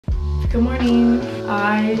Good morning.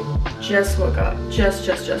 I just woke up. Just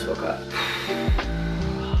woke up.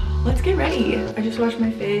 Let's get ready. I just washed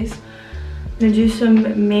my face. I'm gonna do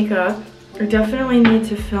some makeup. I definitely need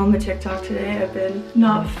to film a TikTok today. I've been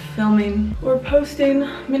not filming or posting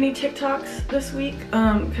many TikToks this week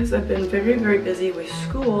because I've been very busy with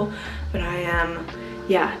school, but I am,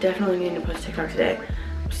 yeah, definitely needing to post TikTok today.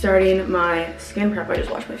 I'm starting my skin prep. I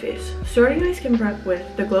just washed my face. Starting my skin prep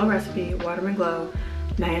with the Glow Recipe Watermelon Glow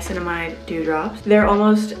Niacinamide Dewdrops. They're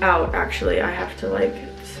almost out, actually. I have to like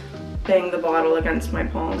bang the bottle against my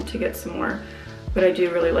palm to get some more, but I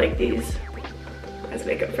do really like these as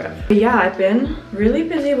makeup prep. But yeah, I've been really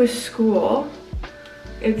busy with school.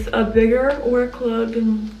 It's a bigger workload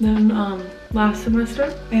than last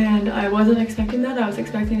semester, and I wasn't expecting that. I was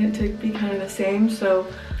expecting it to be kind of the same, so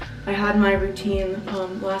I had my routine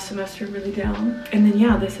last semester really down. And then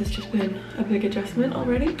yeah, this has just been a big adjustment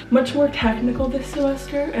already. Much more technical this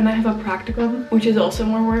semester, and I have a practicum, which is also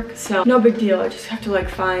more work, so no big deal. I just have to like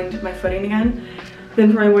find my footing again.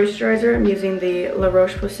 Then for my moisturizer, I'm using the La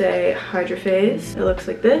Roche-Posay Hydra Phase. It looks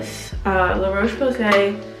like this. La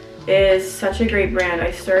Roche-Posay is such a great brand.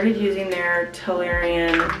 I started using their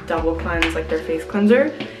Tellurian Double Cleanse, like their face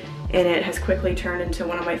cleanser, and it has quickly turned into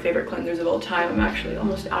one of my favorite cleansers of all time. I'm actually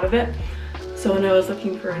almost out of it. So when I was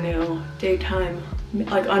looking for a new daytime,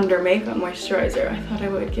 like under makeup moisturizer, I thought I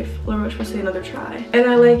would give La Roche-Posay another try. And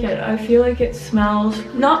I like it. I feel like it smells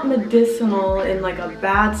not medicinal in like a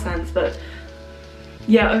bad sense, but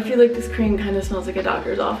yeah, I feel like this cream kind of smells like a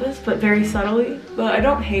doctor's office, but very subtly. But I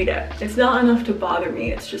don't hate it. It's not enough to bother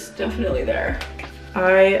me. It's just definitely there.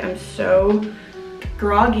 I am so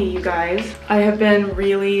groggy, you guys. I have been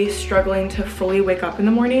really struggling to fully wake up in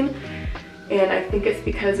the morning, and I think it's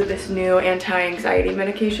because of this new anti-anxiety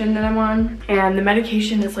medication that I'm on. And the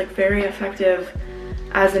medication is like very effective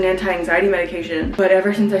as an anti-anxiety medication, but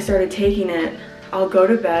ever since I started taking it, I'll go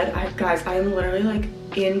to bed. Guys, I am literally like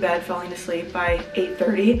in bed falling asleep by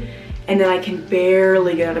 8:30, and then I can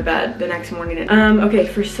barely get out of bed the next morning. Okay,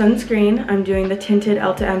 for sunscreen, I'm doing the tinted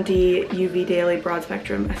Elta MD UV Daily Broad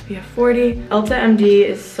Spectrum SPF 40. Elta MD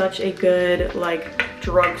is such a good like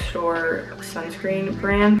drugstore sunscreen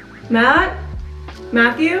brand.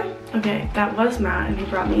 Matthew? Okay, that was Matt, and he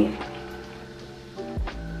brought me,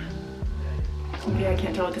 okay, I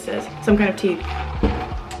can't tell what this is, some kind of tea.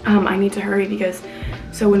 I need to hurry because,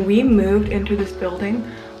 so when we moved into this building,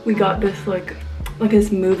 we got this like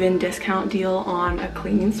this move-in discount deal on a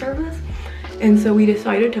cleaning service, and so we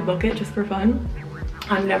decided to book it just for fun.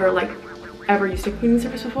 I've never like ever used a cleaning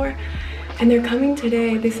service before, and they're coming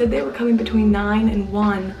today. They said they were coming between 9 and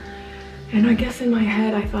 1, and I guess in my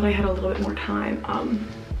head I thought I had a little bit more time,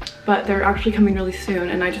 but they're actually coming really soon,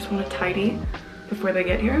 and I just want to tidy before they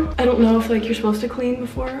get here. I don't know if like you're supposed to clean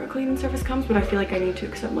before a cleaning service comes, but I feel like I need to,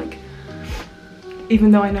 because I'm like,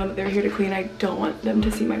 even though I know that they're here to clean, I don't want them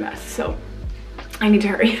to see my mess, so I need to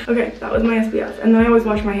hurry. Okay, that was my SPF, and then I always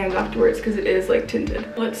wash my hands afterwards because it is like tinted.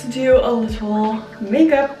 Let's do a little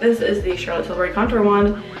makeup. This is the Charlotte Tilbury Contour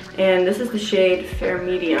Wand, and this is the shade Fair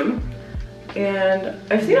Medium. And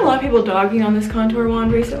I've seen a lot of people dogging on this contour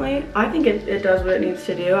wand recently. I think it does what it needs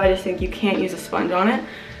to do. I just think you can't use a sponge on it.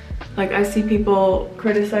 Like, I see people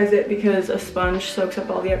criticize it because a sponge soaks up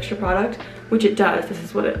all the extra product, which it does. This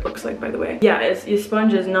is what it looks like, by the way. Yeah, your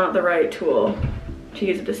sponge is not the right tool to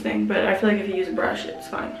use with this thing, but I feel like if you use a brush, it's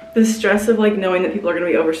fine. The stress of like knowing that people are gonna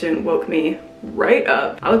be over soon woke me right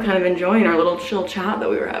up. I was kind of enjoying our little chill chat that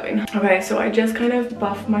we were having. Okay, so I just kind of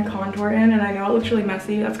buffed my contour in, and I know it looks really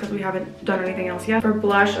messy. That's because we haven't done anything else yet. For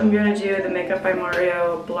blush, I'm gonna do the Makeup by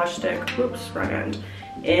Mario blush stick, whoops, wrong end,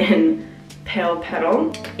 in Pale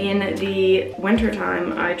Petal. In the winter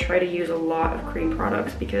time, I try to use a lot of cream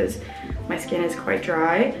products because my skin is quite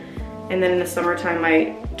dry. And then in the summertime,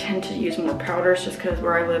 I tend to use more powders just because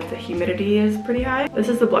where I live, the humidity is pretty high. This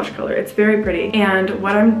is the blush color. It's very pretty. And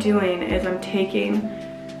what I'm doing is I'm taking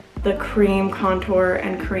the cream contour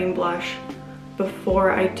and cream blush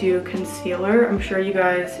before I do concealer. I'm sure you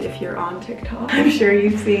guys, if you're on TikTok, I'm sure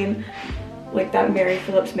you've seen like that Mary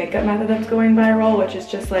Phillips makeup method that's going viral, which is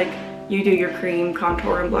just like you do your cream,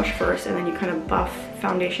 contour, and blush first, and then you kind of buff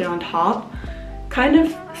foundation on top. Kind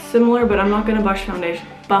of similar, but I'm not gonna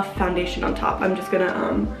buff foundation on top. I'm just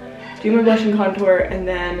gonna do my blush and contour and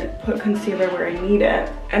then put concealer where I need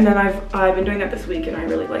it. And then I've been doing that this week, and I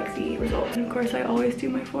really like the results. And of course, I always do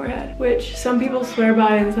my forehead, which some people swear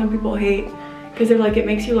by and some people hate because they're like, it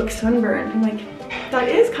makes you look sunburned. I'm like, that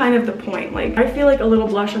is kind of the point. Like, I feel like a little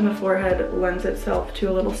blush on the forehead lends itself to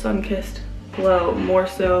a little sun-kissed glow more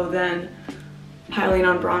so than piling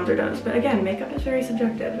on bronzer does. But again, makeup is very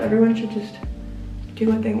subjective. Everyone should just do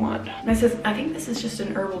what they want. I think this is just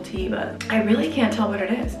an herbal tea, but I really can't tell what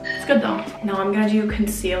it is. It's good though. Now I'm gonna do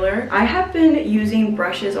concealer. I have been using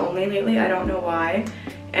brushes only lately. I don't know why.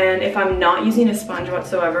 And if I'm not using a sponge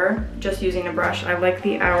whatsoever, just using a brush, I like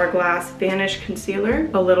the Hourglass Vanish Concealer.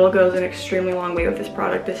 A little goes an extremely long way with this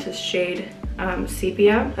product. This is shade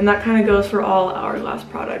Sepia. And that kind of goes for all Hourglass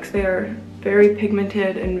products. They are very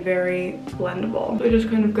pigmented and very blendable. So I just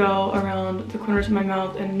kind of go around the corners of my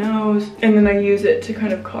mouth and nose, and then I use it to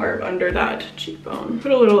kind of carve under that cheekbone.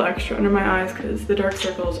 Put a little extra under my eyes because the dark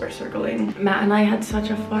circles are circling. Matt and I had such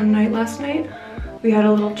a fun night last night. We had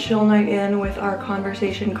a little chill night in with our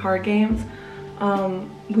conversation card games.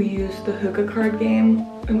 We used the hookah card game,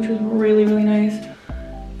 which was really, really nice.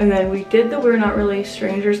 And then we did the We're Not Really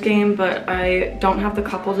Strangers game, but I don't have the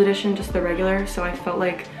couples edition, just the regular, so I felt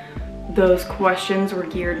like those questions were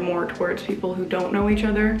geared more towards people who don't know each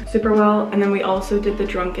other super well. And then we also did the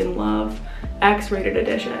Drunken Love X-rated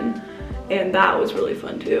edition, and that was really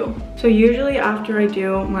fun too. So usually after I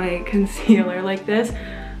do my concealer like this,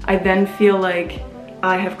 I then feel like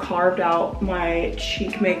I have carved out my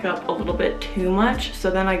cheek makeup a little bit too much. So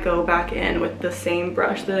then I go back in with the same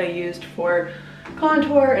brush that I used for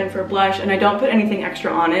contour and for blush, and I don't put anything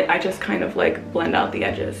extra on it. I just kind of like blend out the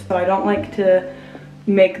edges. So I don't like to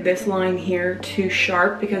make this line here too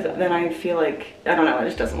sharp because then I feel like, I don't know, it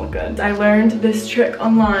just doesn't look good. I learned this trick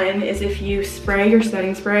online is if you spray your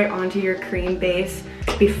setting spray onto your cream base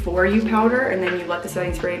before you powder, and then you let the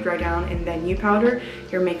setting spray dry down and then you powder,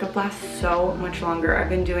 your makeup lasts so much longer. I've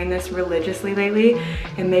been doing this religiously lately.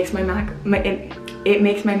 It makes my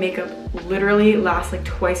makeup literally last like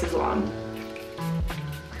twice as long.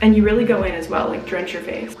 And you really go in as well, like drench your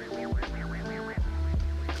face.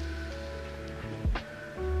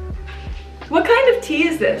 What kind of tea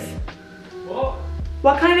is this? What?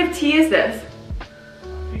 What kind of tea is this?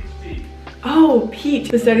 Peach tea. Oh, peach.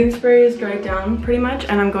 The setting spray is dried down pretty much,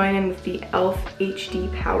 and I'm going in with the e.l.f.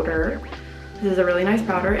 HD powder. This is a really nice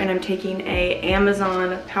powder, and I'm taking a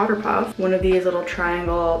Amazon powder puff, one of these little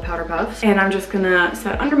triangle powder puffs, and I'm just gonna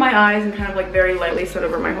set under my eyes and kind of like very lightly set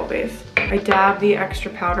over my whole face. I dab the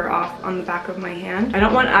extra powder off on the back of my hand. I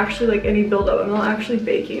don't want actually like any buildup. I'm not actually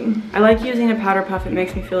baking. I like using a powder puff. It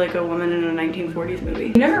makes me feel like a woman in a 1940s movie.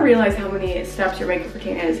 You never realize how many steps your makeup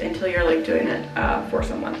routine is until you're like doing it for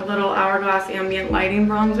someone. A little Hourglass Ambient Lighting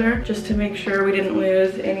Bronzer, just to make sure we didn't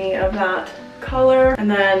lose any of that color, and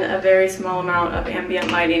then a very small amount of Ambient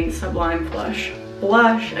Lighting Sublime Flush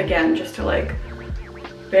blush, again just to like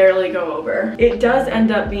barely go over. It does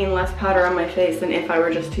end up being less powder on my face than if I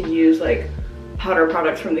were just to use like powder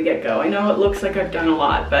products from the get-go. I know it looks like I've done a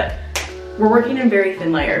lot, but we're working in very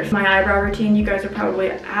thin layers. My eyebrow routine you guys are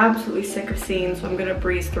probably absolutely sick of seeing, so I'm gonna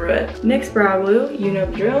breeze through it. NYX Brow Glue, you know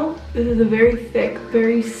the drill. This is a very thick,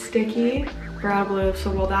 very sticky brow glue,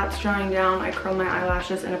 so while that's drying down, I curl my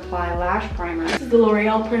eyelashes and apply lash primer. This is the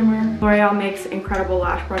L'Oreal primer. L'Oreal makes incredible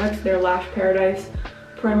lash products. Their Lash Paradise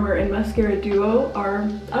primer and mascara duo are,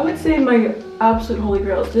 I would say, my absolute holy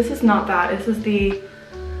grails. This is not that. This is the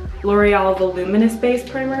L'Oreal Voluminous Base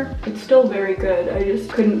Primer. It's still very good. I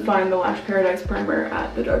just couldn't find the Lash Paradise primer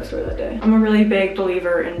at the drugstore that day. I'm a really big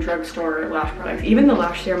believer in drugstore lash products. Even the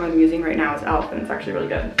lash serum I'm using right now is e.l.f. and it's actually really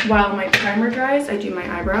good. While my primer dries, I do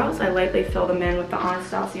my eyebrows. I lightly fill them in with the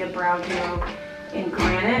Anastasia Brow Duo in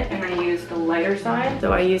Granite, and I use the lighter side.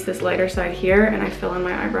 So I use this lighter side here and I fill in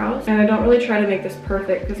my eyebrows. And I don't really try to make this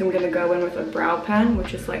perfect because I'm gonna go in with a brow pen,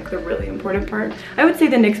 which is like the really important part. I would say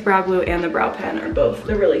the NYX Brow Glue and the brow pen are both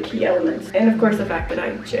the really key elements. And of course the fact that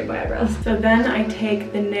I shave my eyebrows. So then I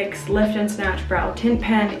take the NYX Lift and Snatch Brow Tint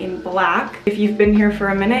Pen in black. If you've been here for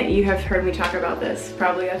a minute, you have heard me talk about this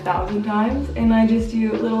probably 1,000 times. And I just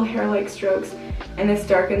do little hair-like strokes, and this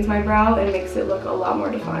darkens my brow and makes it look a lot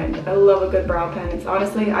more defined. I love a good brow pen. It's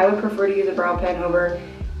honestly, I would prefer to use a brow pen over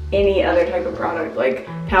any other type of product, like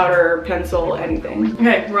powder, pencil, anything.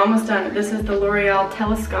 Okay, we're almost done. This is the L'Oreal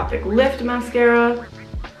Telescopic Lift Mascara.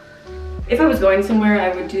 If I was going somewhere,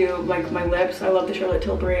 I would do like my lips. I love the Charlotte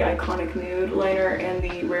Tilbury Iconic Nude liner and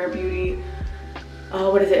the Rare Beauty,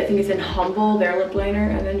 what is it? I think it's in Humble, their lip liner,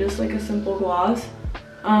 and then just like a simple gloss.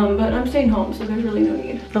 But I'm staying home, so there's really no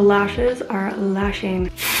need. The lashes are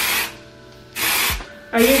lashing.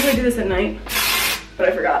 I usually do this at night, but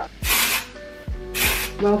I forgot.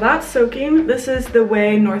 While that's soaking, this is the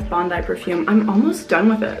Way North Bondi perfume. I'm almost done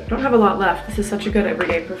with it. Don't have a lot left. This is such a good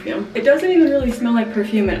everyday perfume. It doesn't even really smell like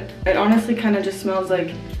perfume. It honestly kind of just smells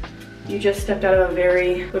like you just stepped out of a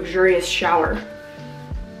very luxurious shower.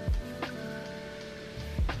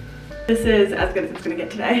 This is as good as it's gonna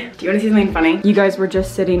get today. Do you wanna see something funny? You guys were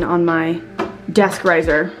just sitting on my desk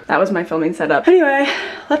riser. That was my filming setup. Anyway,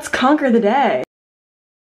 let's conquer the day.